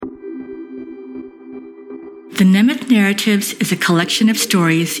The Nemeth Narratives is a collection of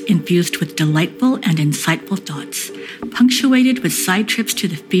stories infused with delightful and insightful thoughts, punctuated with side trips to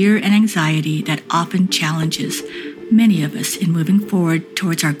the fear and anxiety that often challenges many of us in moving forward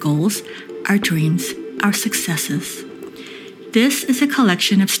towards our goals, our dreams, our successes. This is a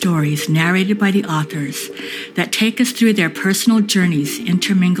collection of stories narrated by the authors that take us through their personal journeys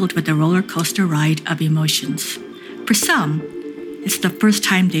intermingled with a roller coaster ride of emotions. For some, it's the first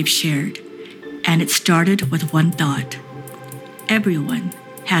time they've shared, and it started with one thought. Everyone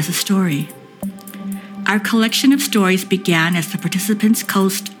has a story. Our collection of stories began as the participants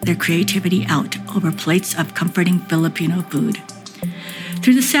coaxed their creativity out over plates of comforting Filipino food.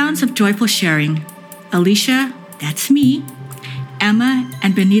 Through the sounds of joyful sharing, Alicia, that's me, Emma,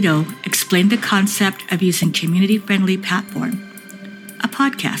 and Benito explained the concept of using community-friendly platform, a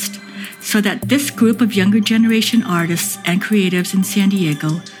podcast, so that this group of younger generation artists and creatives in San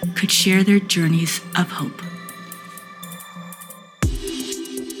Diego could share their journeys of hope.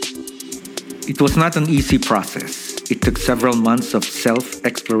 It was not an easy process. It took several months of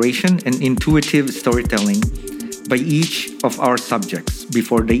self-exploration and intuitive storytelling by each of our subjects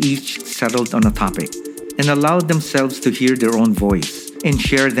before they each settled on a topic and allowed themselves to hear their own voice and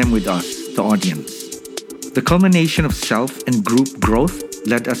share them with us, the audience. The culmination of self and group growth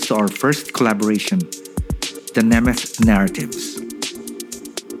led us to our first collaboration, the Nemeth Narratives.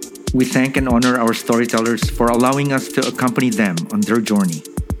 We thank and honor our storytellers for allowing us to accompany them on their journey.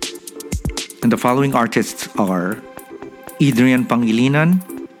 And the following artists are Adrian Pangilinan,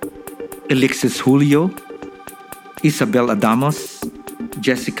 Alexis Julio, Isabel Adamos,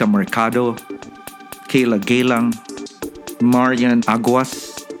 Jessica Mercado, Kayla Galang, Marian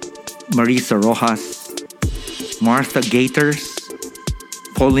Aguas, Marisa Rojas, Martha Gators,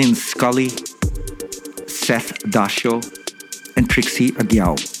 Pauline Scully, Seth Dacio, and Trixie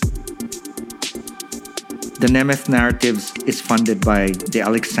Aguiao. The Nemeth Narratives is funded by the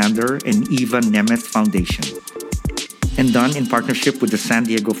Alexander and Eva Nemeth Foundation and done in partnership with the San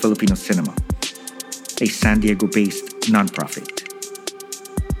Diego Filipino Cinema, a San Diego-based nonprofit.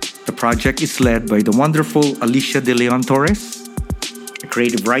 The project is led by the wonderful Alicia De Leon Torres, a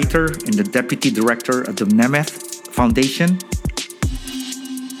creative writer and the deputy director of the Nemeth Foundation,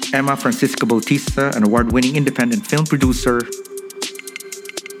 Emma Francisca Bautista, an award-winning independent film producer,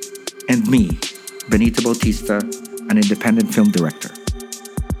 and me, Benito Bautista, an independent film director.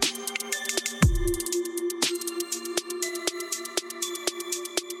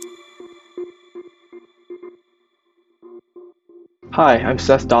 Hi, I'm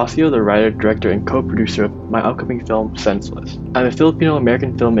Seth Dacio, the writer, director, and co-producer of my upcoming film, Senseless. I'm a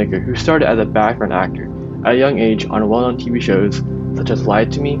Filipino-American filmmaker who started as a background actor at a young age on well-known TV shows such as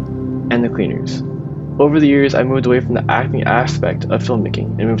Lied to Me and The Cleaners. Over the years, I moved away from the acting aspect of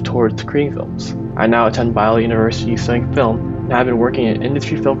filmmaking and moved towards creating films. I now attend Biola University studying film and have been working in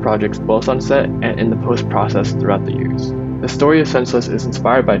industry film projects both on set and in the post-process throughout the years. The story of Senseless is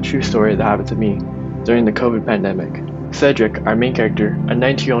inspired by a true story that happened to me during the COVID pandemic. Cedric, our main character, a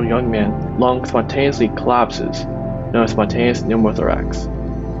 19-year-old young man, lung spontaneously collapses, known as spontaneous pneumothorax.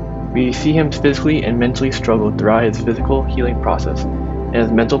 We see him physically and mentally struggle throughout his physical healing process and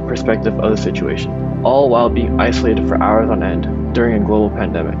his mental perspective of the situation, all while being isolated for hours on end during a global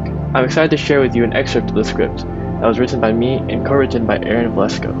pandemic. I'm excited to share with you an excerpt of the script that was written by me and co-written by Aaron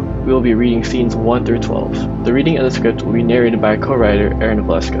Vlesko. We will be reading scenes 1 through 12. The reading of the script will be narrated by co-writer Aaron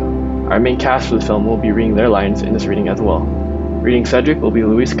Vlesko. Our main cast for the film will be reading their lines in this reading as well. Reading Cedric will be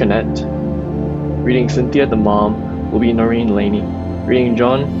Luis Canet. Reading Cynthia, the mom, will be Noreen Laney. Reading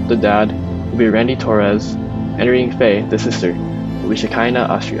John, the dad, will be Randy Torres. And reading Faye, the sister, will be Shekinah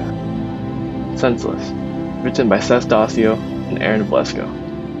Astria. Senseless, written by Seth Dacio and Aaron Vlesko.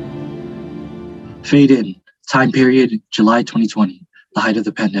 Fade in. Time period, July 2020, the height of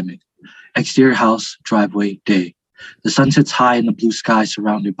the pandemic. Exterior house, driveway, day. The sun sits high in the blue sky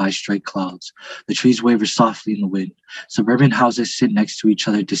surrounded by straight clouds. The trees waver softly in the wind. Suburban houses sit next to each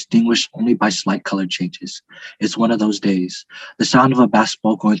other, distinguished only by slight color changes. It's one of those days. The sound of a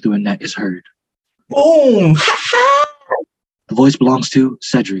basketball going through a net is heard. Boom! The voice belongs to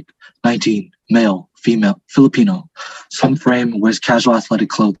Cedric, 19, male, female, Filipino. Some frame, wears casual athletic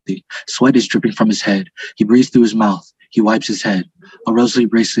clothing. Sweat is dripping from his head. He breathes through his mouth. He wipes his head. A rosary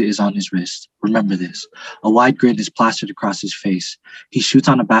bracelet is on his wrist. Remember this. A wide grin is plastered across his face. He shoots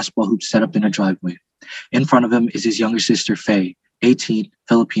on a basketball hoop set up in a driveway. In front of him is his younger sister, Faye, 18,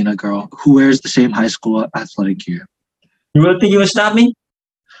 Filipina girl, who wears the same high school athletic gear. You really think you would stop me?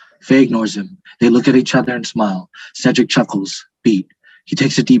 Faye ignores him. They look at each other and smile. Cedric chuckles. Beat. He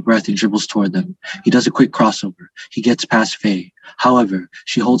takes a deep breath and dribbles toward them. He does a quick crossover. He gets past Faye. However,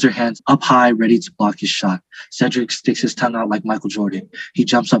 she holds her hands up high, ready to block his shot. Cedric sticks his tongue out like Michael Jordan. He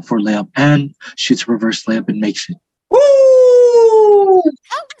jumps up for a layup and shoots a reverse layup and makes it. Woo!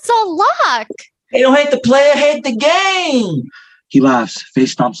 That was all luck. They don't hate the player, hate the game. He laughs. Faye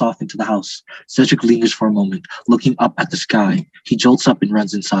stomps off into the house. Cedric lingers for a moment, looking up at the sky. He jolts up and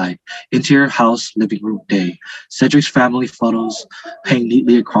runs inside. Interior house, living room, day. Cedric's family photos hang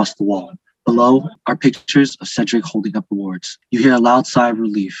neatly across the wall. Below are pictures of Cedric holding up awards. You hear a loud sigh of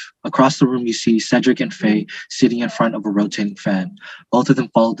relief. Across the room, you see Cedric and Faye sitting in front of a rotating fan. Both of them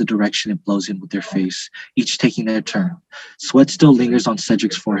follow the direction it blows in with their face, each taking their turn. Sweat still lingers on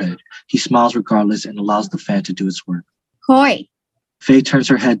Cedric's forehead. He smiles regardless and allows the fan to do its work. Hoy. Faye turns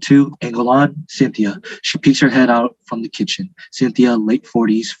her head to, angle on, Cynthia. She peeks her head out from the kitchen. Cynthia, late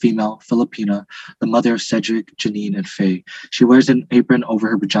 40s, female, Filipina, the mother of Cedric, Janine, and Faye. She wears an apron over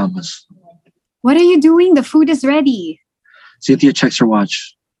her pajamas. What are you doing? The food is ready. Cynthia checks her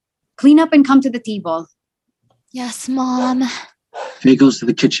watch. Clean up and come to the table. Yes, Mom. Faye goes to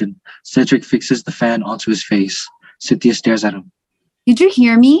the kitchen. Cedric fixes the fan onto his face. Cynthia stares at him. Did you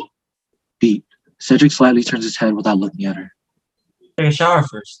hear me? Beat. Cedric slightly turns his head without looking at her. Take a shower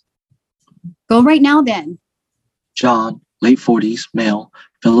first. Go right now then. John, late 40s, male,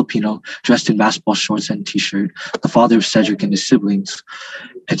 Filipino, dressed in basketball shorts and t-shirt, the father of Cedric and his siblings,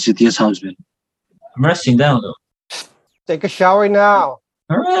 and Cynthia's husband. I'm resting down though. Take a shower now.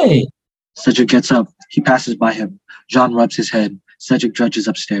 All right. Cedric gets up. He passes by him. John rubs his head. Cedric trudges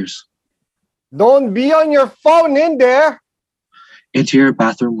upstairs. Don't be on your phone in there. Interior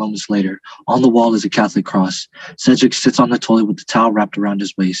bathroom moments later. On the wall is a Catholic cross. Cedric sits on the toilet with the towel wrapped around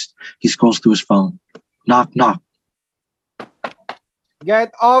his waist. He scrolls through his phone. Knock, knock.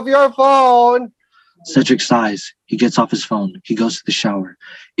 Get off your phone. Cedric sighs. He gets off his phone. He goes to the shower.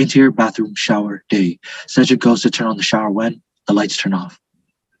 Interior bathroom, shower, day. Cedric goes to turn on the shower when the lights turn off.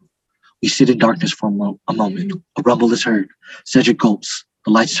 We sit in darkness for a moment. A rumble is heard. Cedric gulps.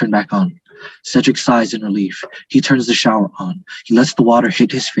 The lights turn back on. Cedric sighs in relief. He turns the shower on. He lets the water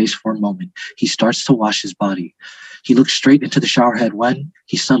hit his face for a moment. He starts to wash his body. He looks straight into the shower head when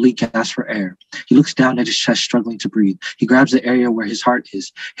he suddenly gasps for air. He looks down at his chest, struggling to breathe. He grabs the area where his heart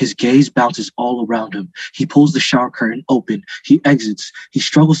is. His gaze bounces all around him. He pulls the shower curtain open. He exits. He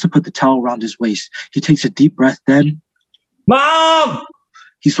struggles to put the towel around his waist. He takes a deep breath, then Mom!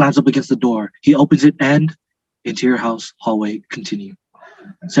 he slams up against the door. He opens it and interior house, hallway, continue.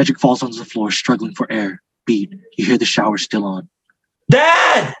 Cedric falls onto the floor, struggling for air. Beat. You hear the shower still on.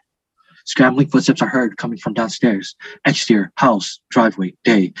 Dad! Scrambling footsteps are heard coming from downstairs. Exterior, house, driveway,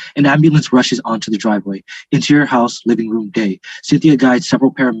 day. An ambulance rushes onto the driveway. Interior house, living room, day. Cynthia guides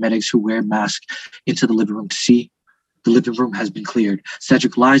several paramedics who wear masks into the living room to see. The living room has been cleared.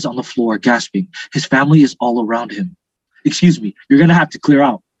 Cedric lies on the floor, gasping. His family is all around him. Excuse me, you're gonna have to clear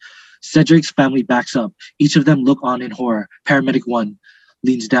out. Cedric's family backs up. Each of them look on in horror. Paramedic 1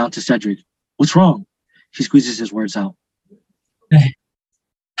 leans down to Cedric. What's wrong? He squeezes his words out.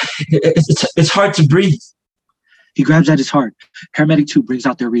 It's hard to breathe. He grabs at his heart. Paramedic 2 brings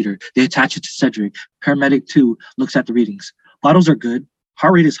out their reader. They attach it to Cedric. Paramedic 2 looks at the readings. Vitals are good.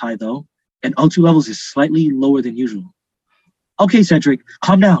 Heart rate is high, though. And O2 levels is slightly lower than usual. Okay, Cedric,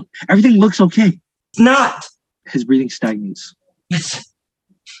 calm down. Everything looks okay. It's not. His breathing stagnates. It's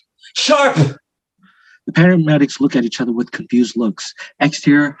sharp. The paramedics look at each other with confused looks.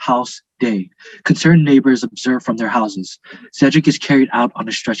 Exterior, house, day. Concerned neighbors observe from their houses. Cedric is carried out on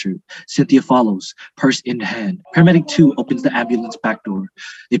a stretcher. Cynthia follows, purse in hand. Paramedic 2 opens the ambulance back door.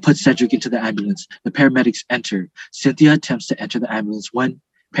 They put Cedric into the ambulance. The paramedics enter. Cynthia attempts to enter the ambulance when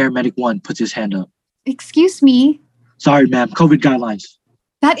Paramedic 1 puts his hand up. Excuse me. Sorry, ma'am. COVID guidelines.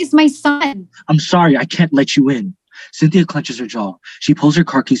 That is my son. I'm sorry. I can't let you in. Cynthia clenches her jaw. She pulls her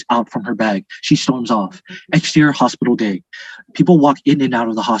car keys out from her bag. She storms off. Exterior hospital day. People walk in and out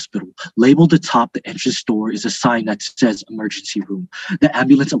of the hospital. Labeled atop the entrance door is a sign that says emergency room. The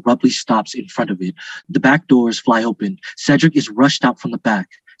ambulance abruptly stops in front of it. The back doors fly open. Cedric is rushed out from the back.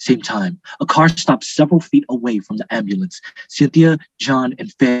 Same time, a car stops several feet away from the ambulance. Cynthia, John,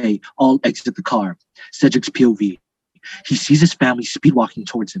 and Faye all exit the car. Cedric's POV. He sees his family speed walking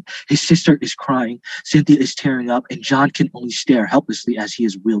towards him. His sister is crying. Cynthia is tearing up, and John can only stare helplessly as he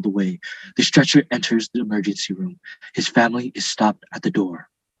is wheeled away. The stretcher enters the emergency room. His family is stopped at the door.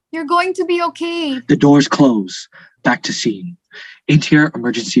 You're going to be okay. The doors close. Back to scene. Interior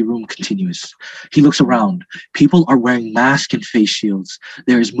emergency room continues. He looks around. People are wearing masks and face shields.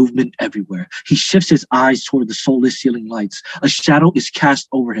 There is movement everywhere. He shifts his eyes toward the soulless ceiling lights. A shadow is cast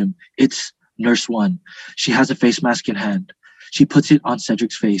over him. It's Nurse 1. She has a face mask in hand. She puts it on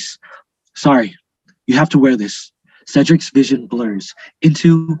Cedric's face. Sorry, you have to wear this. Cedric's vision blurs.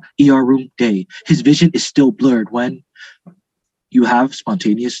 Into ER room day. His vision is still blurred when you have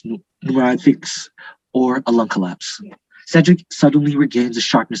spontaneous pneumonic fix or a lung collapse. Cedric suddenly regains the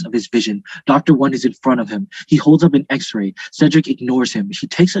sharpness of his vision. Dr. One is in front of him. He holds up an x-ray. Cedric ignores him. He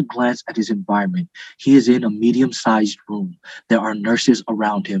takes a glance at his environment. He is in a medium-sized room. There are nurses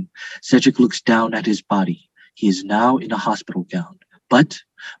around him. Cedric looks down at his body. He is now in a hospital gown. But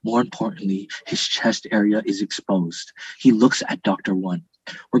more importantly, his chest area is exposed. He looks at Dr. One.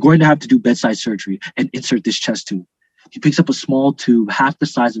 We're going to have to do bedside surgery and insert this chest tube. He picks up a small tube half the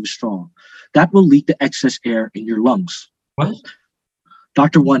size of a straw. That will leak the excess air in your lungs. What?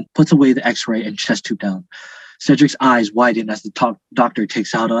 Dr. One puts away the x-ray and chest tube down. Cedric's eyes widen as the doctor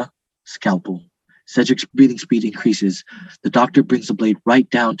takes out a scalpel. Cedric's breathing speed increases. The doctor brings the blade right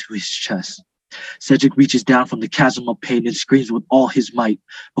down to his chest. Cedric reaches down from the chasm of pain and screams with all his might.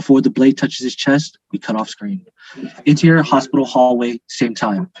 Before the blade touches his chest, we cut off screen. Interior hospital hallway, same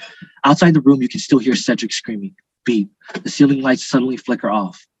time. Outside the room, you can still hear Cedric screaming. Beat. The ceiling lights suddenly flicker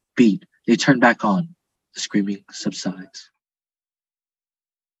off. Beat. They turn back on. The screaming subsides.